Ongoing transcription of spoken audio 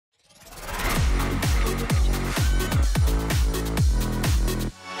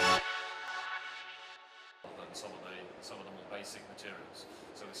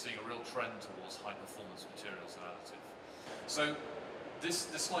So this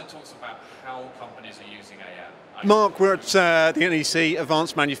slide talks about how companies are using AM. Mark, we're at the NEC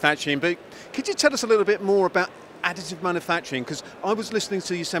Advanced Manufacturing, but could you tell us a little bit more about additive manufacturing? Because I was listening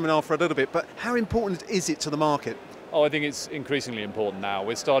to your seminar for a little bit, but how important is it to the market? Oh, I think it's increasingly important now.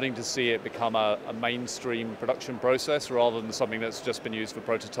 We're starting to see it become a mainstream production process rather than something that's just been used for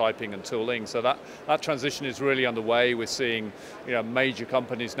prototyping and tooling. So that transition is really underway. We're seeing major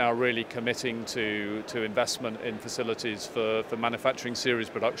companies now really committing to investment in facilities for manufacturing series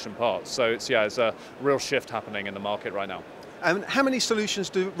production parts. So it's a real shift happening in the market right now. And how many solutions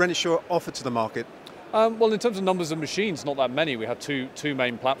do Renishaw offer to the market? Well, in terms of numbers of machines, not that many. We have two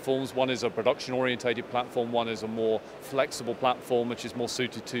main platforms. One is a production-orientated platform. One is a more flexible platform, which is more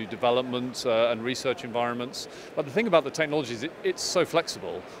suited to development and research environments. But the thing about the technology is it's so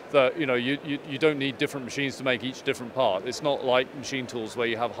flexible that you don't need different machines to make each different part. It's not like machine tools where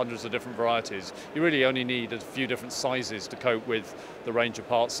you have hundreds of different varieties. You really only need a few different sizes to cope with the range of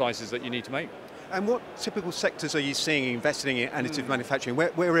part sizes that you need to make. And what typical sectors are you seeing investing in additive manufacturing?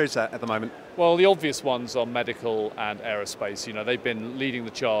 Where is that at the moment? Well, the obvious ones are medical and aerospace. They've been leading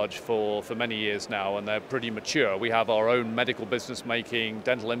the charge for many years now, and they're pretty mature. We have our own medical business making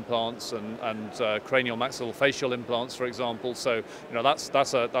dental implants and cranial maxillofacial implants, for example. So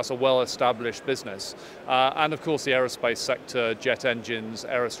that's a well-established business. And of course, the aerospace sector, jet engines,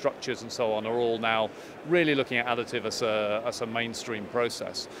 aerostructures, and so on are all now really looking at additive as a mainstream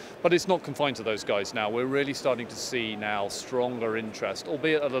process. But it's not confined to those guys now. We're really starting to see now stronger interest,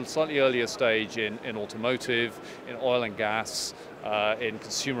 albeit at a slightly earlier stage in automotive, in oil and gas, in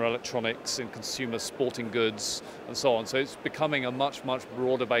consumer electronics, in consumer sporting goods, and so on. So it's becoming a much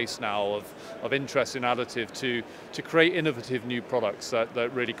broader base now of interest in additive to create innovative new products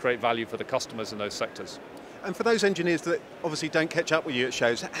that really create value for the customers in those sectors. And for those engineers that obviously don't catch up with you at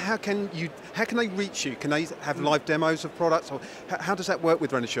shows, how can they reach you? Can they have live demos of products, or how does that work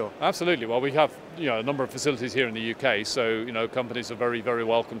with Renishaw? Absolutely. Well, we have a number of facilities here in the UK, so companies are very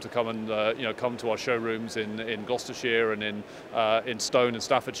welcome to come and come to our showrooms in Gloucestershire and in Stone and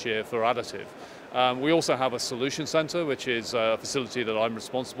Staffordshire for additive. We also have a solution centre, which is a facility that I'm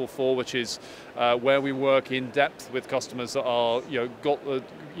responsible for, which is where we work in depth with customers that are got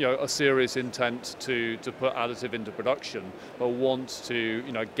a serious intent to put additive into production, but want to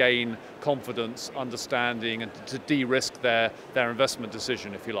gain confidence, understanding, and to de-risk their investment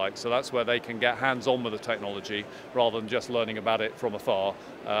decision, if you like. So that's where they can get hands-on with the technology rather than just learning about it from afar,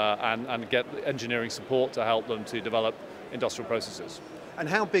 and get engineering support to help them to develop industrial processes. And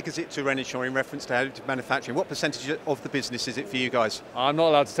how big is it to Renishaw in reference to additive manufacturing? What percentage of the business is it for you guys? I'm not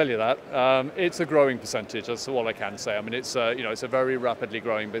allowed to tell you that. It's a growing percentage, that's all I can say. I mean, it's a very rapidly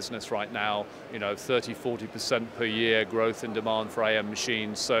growing business right now. 30–40% per year growth in demand for AM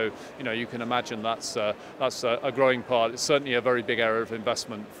machines. So you can imagine that's a growing part. It's certainly a very big area of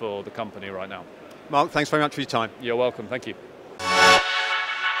investment for the company right now. Mark, thanks very much for your time. You're welcome. Thank you.